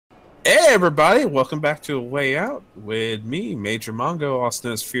Hey everybody, welcome back to A Way Out with me, Major Mongo, also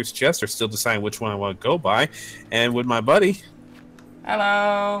known as Fierce Jester, still deciding which one I want to go by, and with my buddy.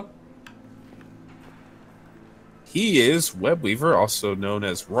 Hello. He is Webweaver, also known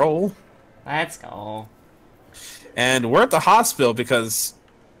as Roll, Let's go. and we're at the hospital because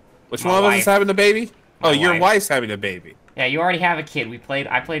which My one of us is wife. having a baby? My Your wife. wife's having a baby. Yeah, you already have a kid.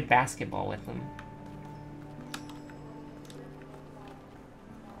 I played basketball with them.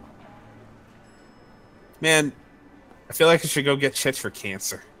 Man, I feel like I should go get checked for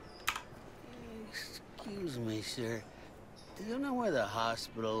cancer. Excuse me, sir. Do you know where the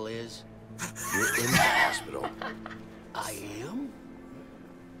hospital is? You're in the hospital. I am?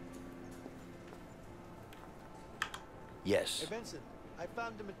 Yes. Hey, Vincent, I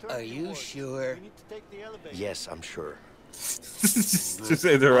found the maternity Are you ward. sure? We need to take the elevator. Yes, I'm sure. Just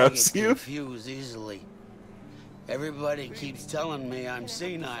interrupts I get you. confused easily. Everybody keeps telling me I'm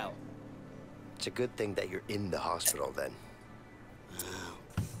senile. It's a good thing that you're in the hospital then. Oh,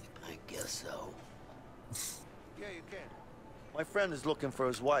 I guess so. Yeah, you can. My friend is looking for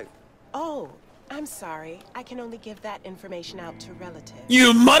his wife. Oh, I'm sorry. I can only give that information out to relatives.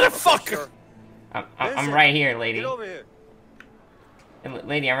 You motherfucker! I'm Vincent, right here, lady. Get over here. Hey,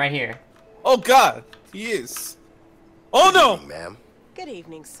 lady, I'm right here. Oh god, he is. Oh no! Evening, ma'am. Good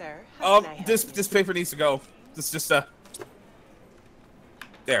evening, sir. How can I help This you? this paper needs to go. This just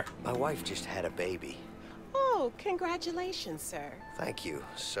there. My wife just had a baby. Oh, congratulations, sir. Thank you.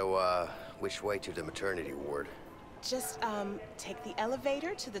 So, which way to the maternity ward? Just, take the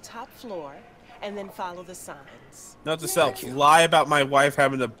elevator to the top floor and then follow the signs. Not to self lie about my wife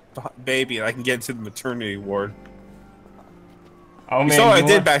having a baby and I can get into the maternity ward. Oh You man, saw what I you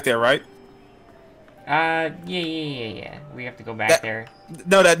did are- back there, right? Yeah. We have to go back there.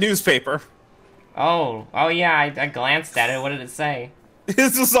 No, that newspaper. Oh yeah. I glanced at it. What did it say?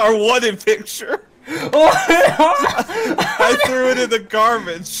 This was our wanted picture. Oh, I threw it in the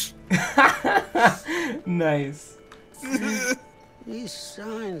garbage. nice. These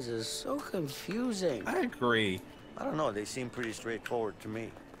signs are so confusing. I agree. I don't know, they seem pretty straightforward to me.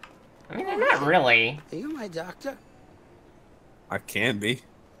 I mean, they're not really. Are you my doctor? I can be.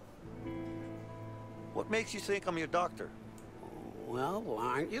 What makes you think I'm your doctor? Well,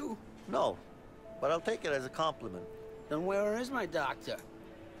 aren't you? No, but I'll take it as a compliment. Then where is my doctor?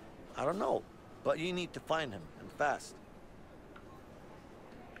 I don't know, but you need to find him, and fast.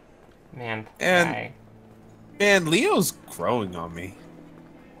 Man, And- guy. Man, Leo's growing on me.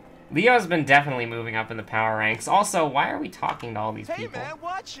 Leo's been definitely moving up in the power ranks. Also, why are we talking to all these Hey people? man,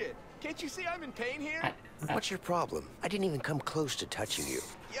 watch it! Can't you see I'm in pain here? What's your problem? I didn't even come close to touching you.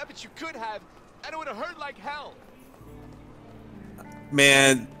 Yeah, but you could have, and it would have hurt like hell.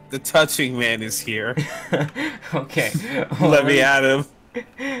 Man, the touching man is here. Okay. Let me at him.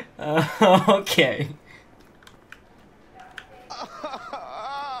 Okay.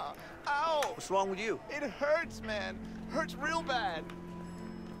 Ow! What's wrong with you? It hurts, man. Hurts real bad.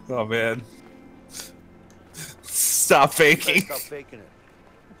 Oh man. Stop Better faking. stop faking it.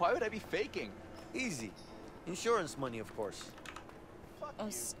 Why would I be faking? Easy. Insurance money, of course.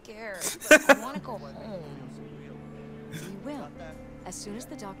 I'm scared. I want to go home. You will, as soon as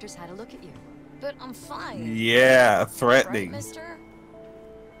the doctor's had a look at you. But I'm fine. Yeah, Right, threatening. mister?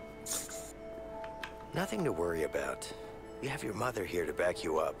 Nothing to worry about. You have your mother here to back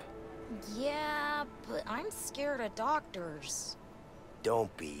you up. Yeah, but I'm scared of doctors.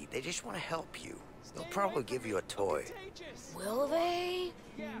 Don't be. They just want to help you. They'll probably give you a toy. Will they?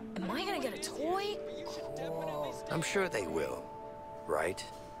 Am I gonna get a toy? Cool. I'm sure they will. Right?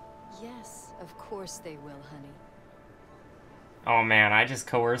 Yes, of course they will, honey. Oh man, I just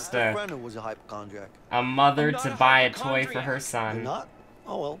coerced I had a a friend who was a hypochondriac. mother I'm not to a buy a toy for hypochondriac. her You're son. not?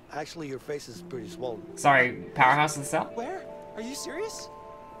 Oh well, actually your face is pretty swollen. Sorry, Powerhouse and Cell? Where? Are you serious?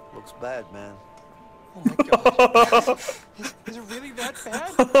 Looks bad, man. Oh my god. Is it really that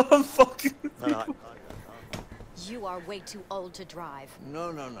bad? I'm fucking. No, no, You are way too old to drive.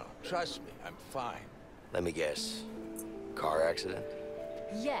 No. Trust me, I'm fine. Let me guess. Car accident?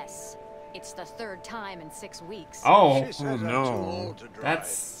 Yes, it's the third time in 6 weeks. Oh, She says Oh, I'm no. too old to drive.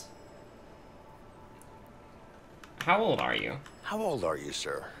 that's... How old are you? How old are you,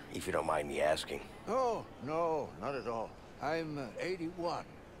 sir? If you don't mind me asking. Oh, no, not at all. I'm 81.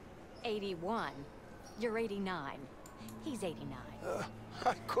 81. You're 89. He's 89.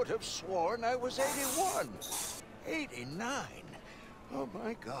 I could have sworn I was 81. 89? Oh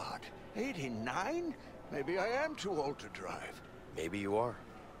my God, 89? Maybe I am too old to drive. Maybe you are.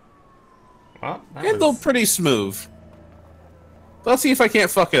 Well, that Handled was... pretty smooth. Let's see if I can't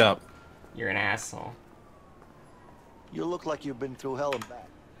fuck it up. You're an asshole. You look like you've been through hell and back.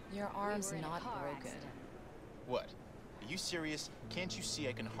 Your arm's not broken. What? Are you serious? Can't you see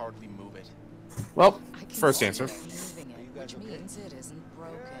I can hardly move it? Well, I can first see answer. you moving it, which means it isn't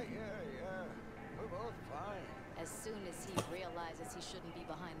broken. Yeah. We're both fine. As soon as he realizes he shouldn't be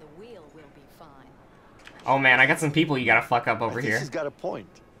behind the wheel, we'll be fine. Oh man, I got some people you gotta fuck up over I think here. she's got a point.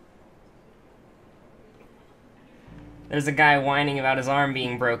 There's a guy whining about his arm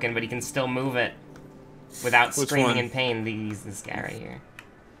being broken, but he can still move it without Which screaming one? in pain. This guy right here.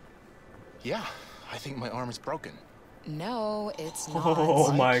 Yeah, I think my arm is broken. No, it's not. Oh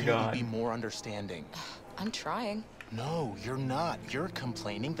Why my can't you god. be more understanding? I'm trying. No, you're not. You're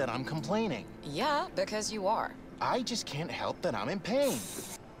complaining that I'm complaining. Yeah, because you are. I just can't help that I'm in pain.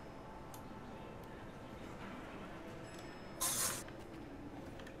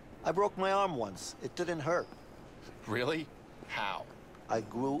 I broke my arm once. It didn't hurt. Really? How? I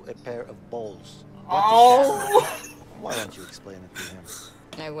grew a pair of balls. Oh! Why don't you explain it to him?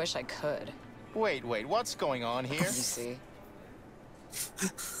 I wish I could. Wait, what's going on here? You see?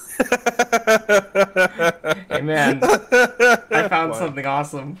 Hey man, I found something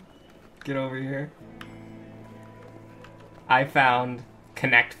awesome. Get over here. I found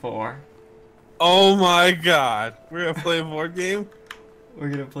Connect 4. Oh my god. We're gonna play a board game? We're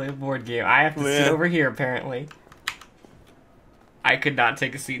gonna play a board game. I have to sit Man. over here, apparently. I could not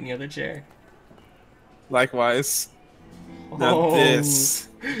take a seat in the other chair. Likewise. Now Oh, this.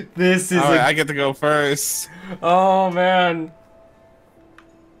 This is Alright, I get to go first. Oh, man.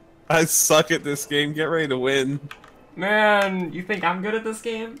 I suck at this game. Get ready to win. Man, you think I'm good at this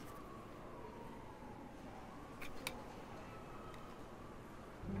game?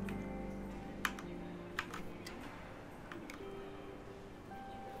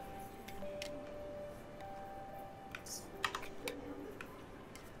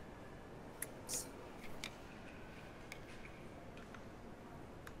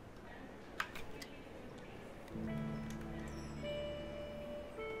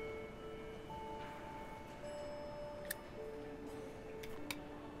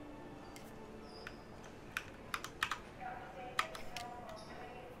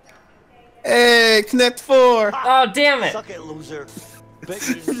 Hey, Connect 4! Oh, damn it! Suck it, loser. Bet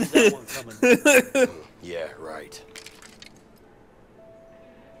you didn't see that one coming. Yeah, right.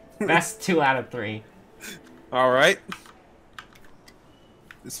 Best 2 out of 3. Alright.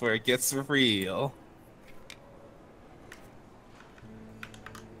 This is where it gets real.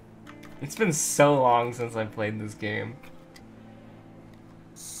 It's been so long since I played this game.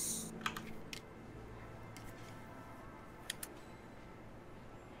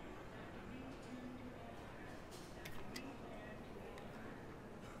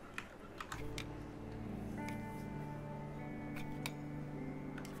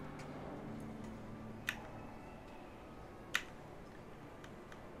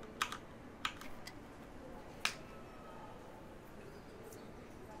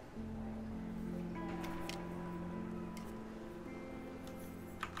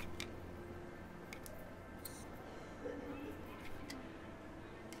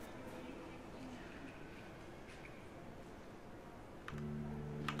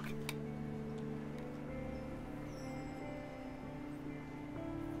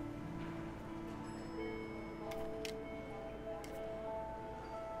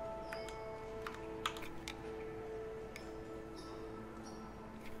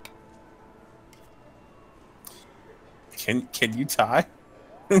 Can you tie?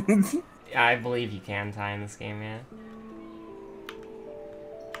 I believe you can tie in this game, yeah.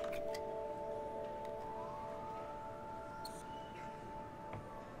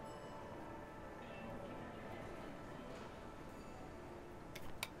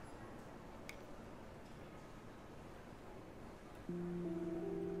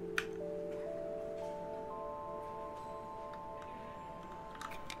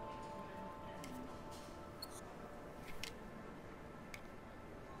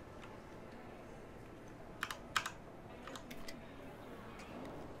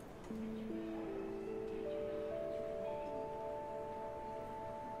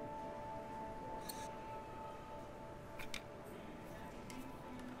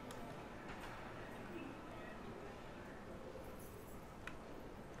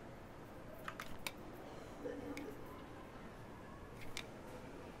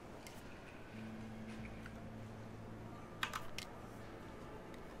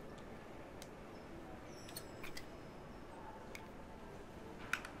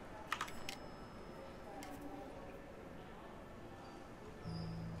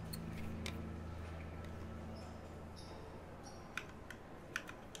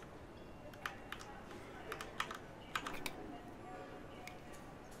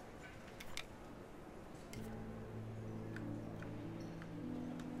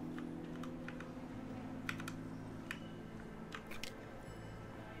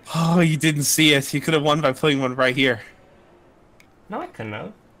 Oh, you didn't see it. You could have won by putting one right here. No, I couldn't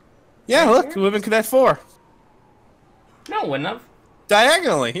have. Yeah, Right look, here? it would have been Connect 4. No, it wouldn't have.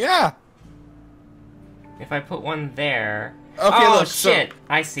 Diagonally, yeah. If I put one there. Okay, oh, look, so- shit.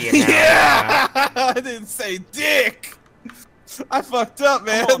 I see it now. Yeah! I didn't say dick! I fucked up,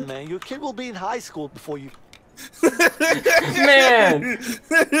 man. Come on, man. Your kid will be in high school before you. Man! You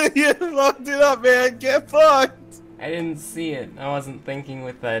fucked it up, man. Get fucked. I didn't see it. I wasn't thinking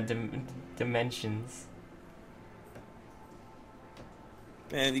with dimensions.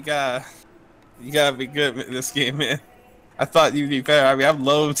 Man, you gotta be good in this game, man. I thought you'd be better. I mean, I'm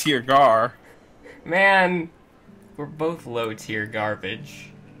low tier Gar. Man, we're both low tier garbage.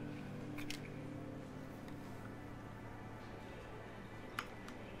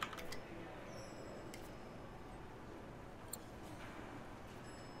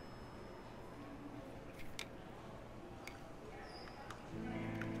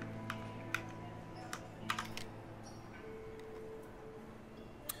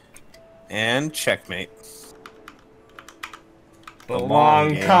 And checkmate. The long long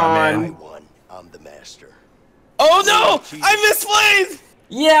game, con. man. Won. I'm the master. Oh no! I misplayed!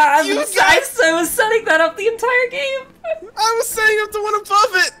 Yeah, I You was setting that up the entire game. I was setting up the one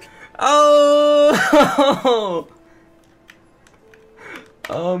above it! Oh!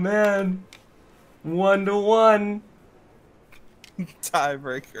 Oh man. 1-1.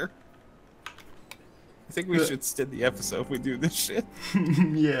 Tiebreaker. I think we should extend the episode if we do this shit.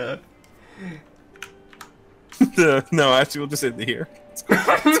 Yeah. No, actually, we'll just end it here.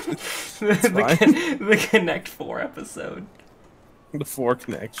 The Connect 4 episode. The 4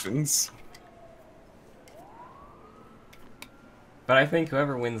 connections. But I think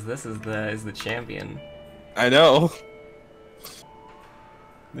whoever wins this is the champion. I know.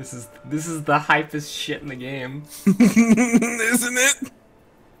 This is the hypest shit in the game. Isn't it?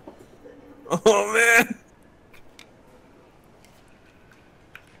 Oh man.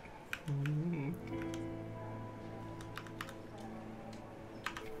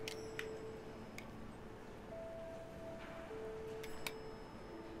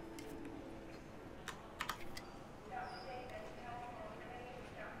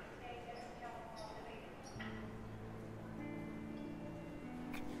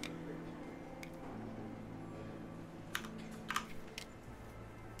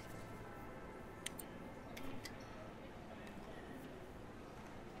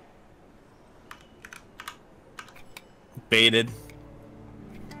 Baited.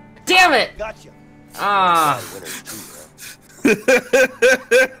 Damn it! Gotcha. Ah.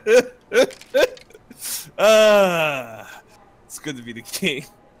 It's good to be the king.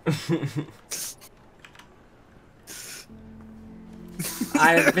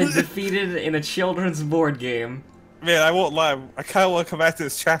 I have been defeated in a children's board game. Man, I won't lie. I kind of want to come back to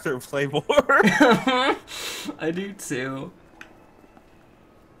this chapter and play more. I do too.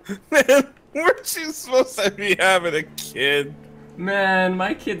 Man, weren't you supposed to be having a kid? Man,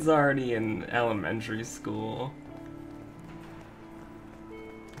 my kid's already in elementary school.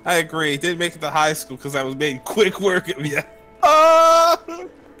 I agree. Didn't make it to high school because I was made quick work of you. Ah!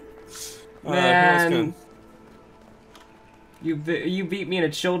 Man, you beat me in a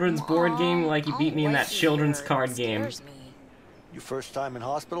children's board game like you beat me in that children's card game. Your first time in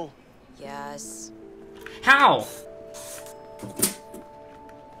hospital? Yes. How?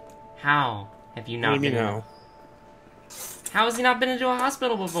 How have you What not do you been? mean how? How has he not been into a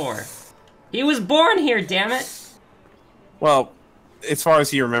hospital before? He was born here, damn it! Well, as far as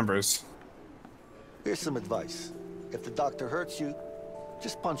he remembers. Here's some advice. If the doctor hurts you,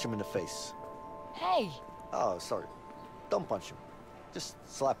 just punch him in the face. Hey. Oh, sorry. Don't punch him. Just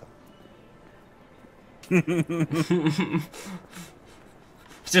slap him.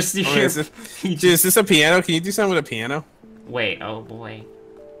 Just you Oh, hear. is this a piano? Can you do something with a piano? Wait, oh boy.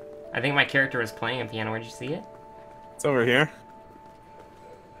 I think my character was playing a piano. Where'd you see it? It's over here.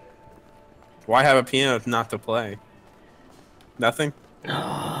 Why have a piano if not to play? Nothing?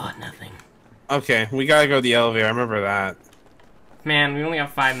 Oh, nothing. Okay, we gotta go to the elevator. I remember that. Man, we only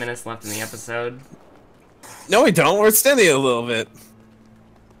have 5 minutes left in the episode. No, we don't. We're extending it a little bit.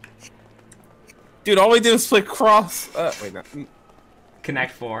 Dude, all we did was play cross. Wait, no.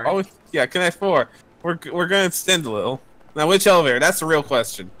 Connect 4. Oh, yeah, Connect 4. We're gonna extend a little. Now, which elevator? That's the real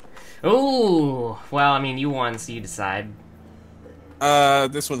question. Ooh. Well, I mean, you won, so you decide.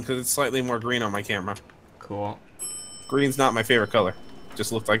 This one, because it's slightly more green on my camera. Cool. Green's not my favorite color.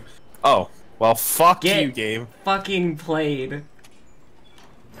 Just looked like... Oh. Well, fuck Get you, game. fucking played.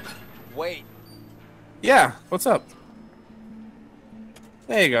 Wait. Yeah, what's up?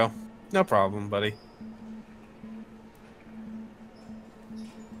 There you go. No problem, buddy.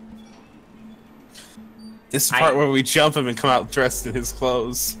 This is the part where we jump him and come out dressed in his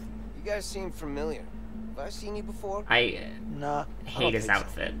clothes. You guys seem familiar. Have I seen you before? Nah, hate his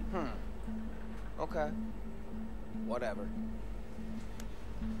outfit. Okay. Whatever.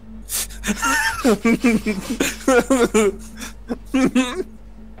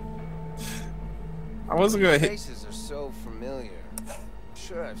 I wasn't gonna hit. Faces are so familiar. I'm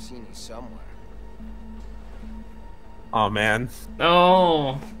sure I've seen you somewhere. Oh man.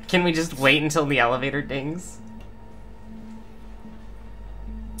 Oh, can we just wait until the elevator dings?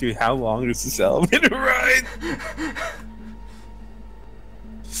 Dude, how long is this elevator ride?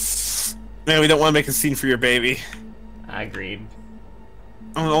 Man, we don't want to make a scene for your baby. Agreed.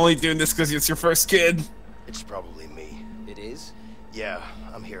 I'm only doing this because it's your first kid. It's probably me. It is? Yeah,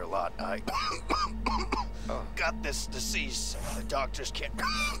 I'm here a lot. I got this disease. The doctors can't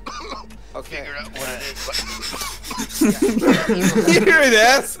figure out what it is. But You're an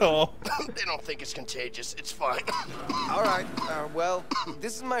asshole. they don't think it's contagious. It's fine. All right. Well,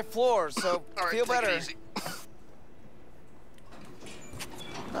 this is my floor, so All right, feel take it better. easy.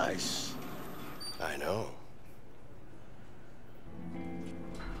 Nice. I know.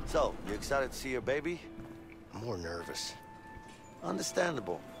 So, you excited to see your baby? I'm more nervous.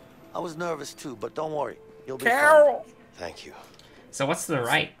 Understandable. I was nervous too, but don't worry. You'll be Carol. Thank you. So what's to the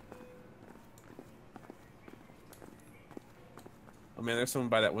right? Oh man, there's someone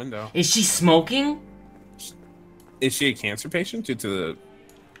by that window. Is she smoking? Is she a cancer patient due to the...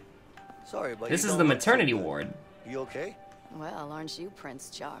 fine. Sorry, but This you is don't the look maternity too good. ward. You okay? Well, aren't you Prince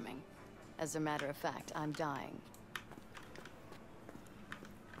Charming? As a matter of fact, I'm dying.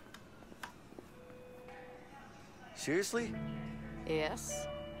 Seriously? Yes?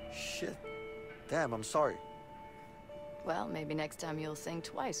 Shit. Damn, I'm sorry. Well, maybe next time you'll sing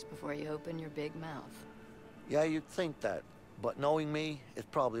twice before you open your big mouth. Yeah, you'd think that. But knowing me, it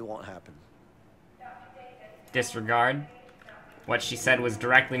probably won't happen. Disregard. What she said was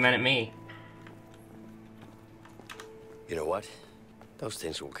directly meant at me. You know what? Those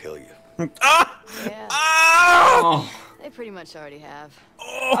things will kill you. Ah! Yeah, Oh! they pretty much already have.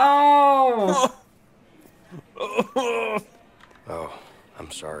 Oh! Oh,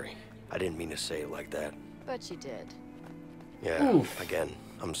 I'm sorry. I didn't mean to say it like that. But you did. Yeah, Oof. again,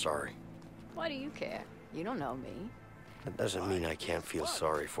 I'm sorry. Why do you care? You don't know me. That doesn't mean I can't feel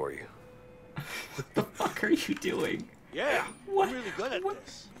sorry for you. What the fuck are you doing? Yeah, What? I'm really good at What?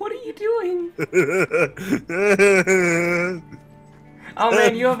 this. What are you doing? Oh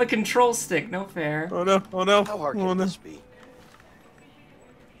man, you have a control stick. No fair. Oh no, oh no, How hard oh can no. this be?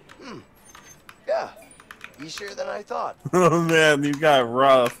 Yeah, easier than I thought. Oh man, you got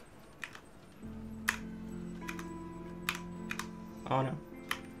rough. Oh no.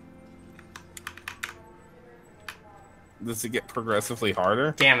 Does it get progressively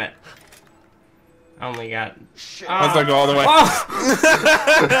harder? Damn it. I only got... Shit. Once I go all the way. Oh!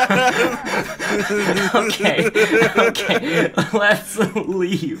 Okay, let's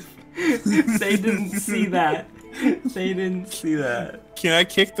leave. They didn't see that. They didn't see that. Can I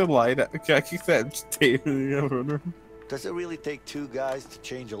kick the light? Can I kick that tape in the other room? Does it really take two guys to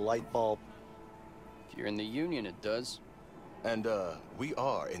change a light bulb? If you're in the union, it does. And, we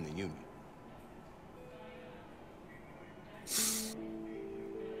are in the union.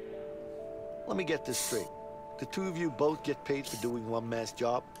 Let me get this straight. The two of you both get paid for doing one man's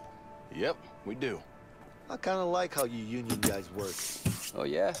job? Yep, we do. I kind of like how you union guys work. Oh,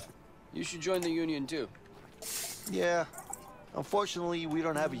 yeah? You should join the union, too. Yeah. Unfortunately, we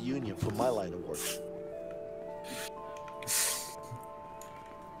don't have a union for my line of work.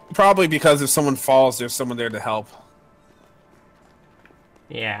 Probably because if someone falls, there's someone there to help.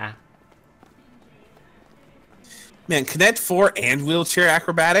 Yeah. Man, Connect 4 and wheelchair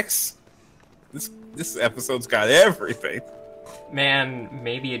acrobatics? This episode's got everything. Man,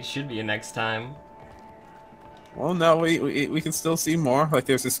 maybe it should be a next time. Well, no, we can still see more. Like,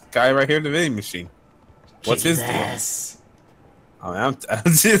 there's this guy right here in the vending machine. What's his deal? Jesus. Oh,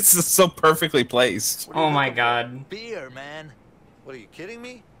 it's so perfectly placed. Oh my god. Beer, man. What, are you kidding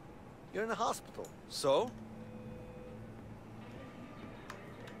me? You're in the hospital. So?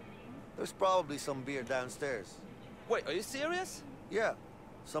 There's probably some beer downstairs. Wait, are you serious? Yeah,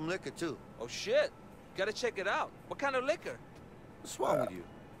 some liquor too. Oh, shit. Gotta check it out. What kind of liquor? What's wrong with you?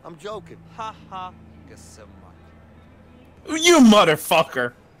 I'm joking. Ha ha. Guess so much. You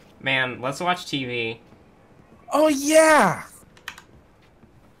motherfucker! Man, let's watch TV. Oh, yeah!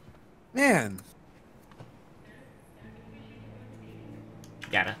 Man.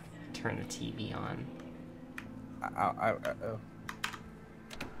 Gotta turn the TV on.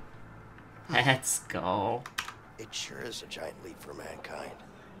 Let's go. It sure is a giant leap for mankind.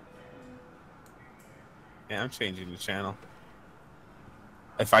 Yeah, I'm changing the channel.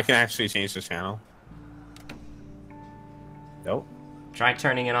 If I can actually change the channel. Nope. Try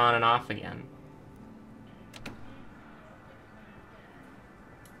turning it on and off again.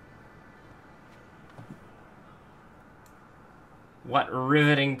 What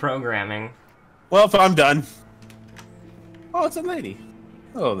riveting programming. Well, if I'm done. Oh, it's a lady.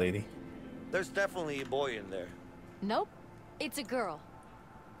 Hello, lady. There's definitely a boy in there. Nope. It's a girl.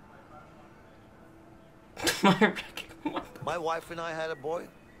 My wife and I had a boy,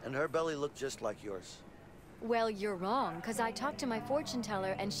 and her belly looked just like yours. Well, you're wrong, because I talked to my fortune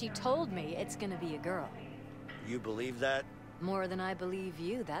teller and she told me it's gonna be a girl. You believe that? More than I believe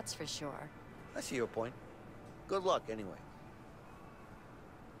you, that's for sure. I see your point. Good luck, anyway.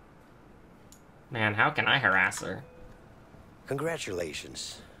 Man, how can I harass her?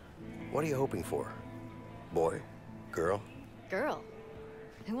 Congratulations. What are you hoping for? Boy? Girl? Girl?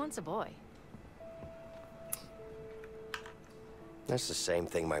 Who wants a boy? That's the same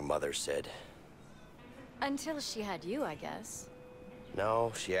thing my mother said. Until she had you, I guess.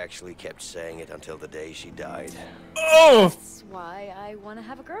 No, she actually kept saying it until the day she died. Oh! That's why I want to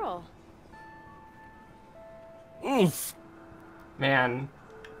have a girl. Oof. Man.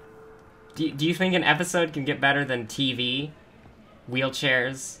 Do you think an episode can get better than TV,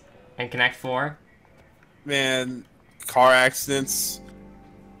 wheelchairs, and Connect 4? Man, car accidents,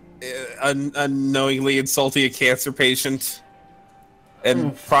 unknowingly insulting a cancer patient,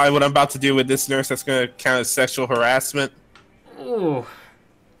 and probably what I'm about to do with this nurse that's going to count as sexual harassment. Ooh.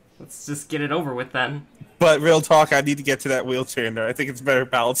 Let's just get it over with then. But real talk, I need to get to that wheelchair in there. I think it's better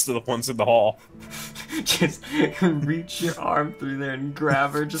balanced to the ones in the hall. Just reach your arm through there and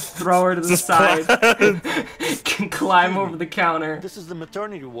grab her. Just throw her to the Just side. Climb over the counter. This is the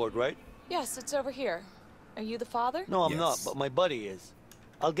maternity ward, right? Yes, it's over here. Are you the father? No, I'm not, but my buddy is.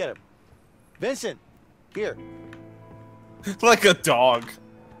 I'll get him. Vincent, here. Like a dog.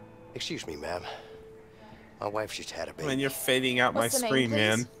 Excuse me, ma'am. My wife just had a baby. Man, you're fading out What's the my name, screen,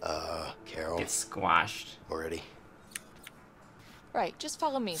 man. please? Carol. Get squashed. Already? Right, just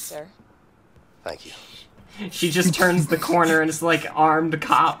follow me, sir. Thank you. She just turns the corner and it's like armed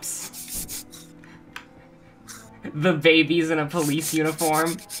cops. The baby's in a police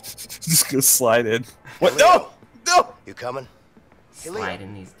uniform. Just go slide in. What? Hey, No! Leo. No! You coming? Slide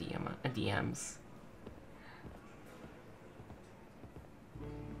in these DMs.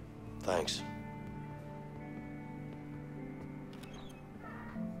 Thanks.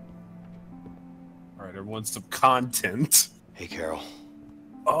 Alright, everyone, some content. Hey, Carol.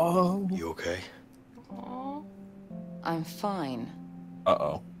 Oh. You okay? I'm fine.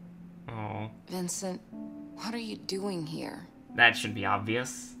 Uh-oh. Oh. Vincent, what are you doing here? That should be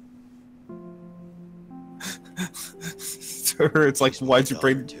obvious. To her, it's like, why'd you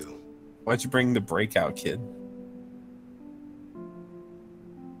bring the breakout kid?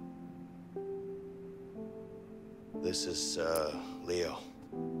 This is, Leo.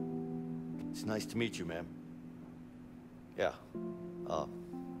 It's nice to meet you, ma'am. Yeah.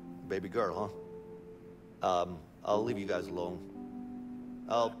 Baby girl, huh? I'll leave you guys alone.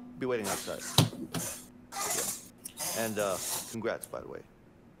 I'll be waiting outside. Yeah. And, congrats, by the way.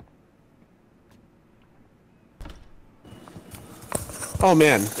 Oh,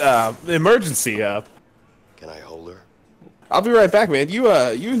 man. Emergency, Can I hold her? I'll be right back, man. You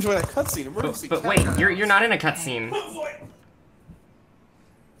enjoy that cutscene. Emergency. But wait, you're not in a cutscene.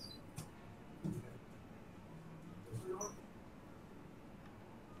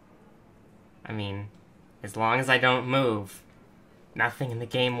 I mean, as long as I don't move, nothing in the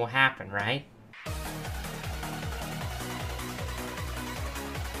game will happen, right?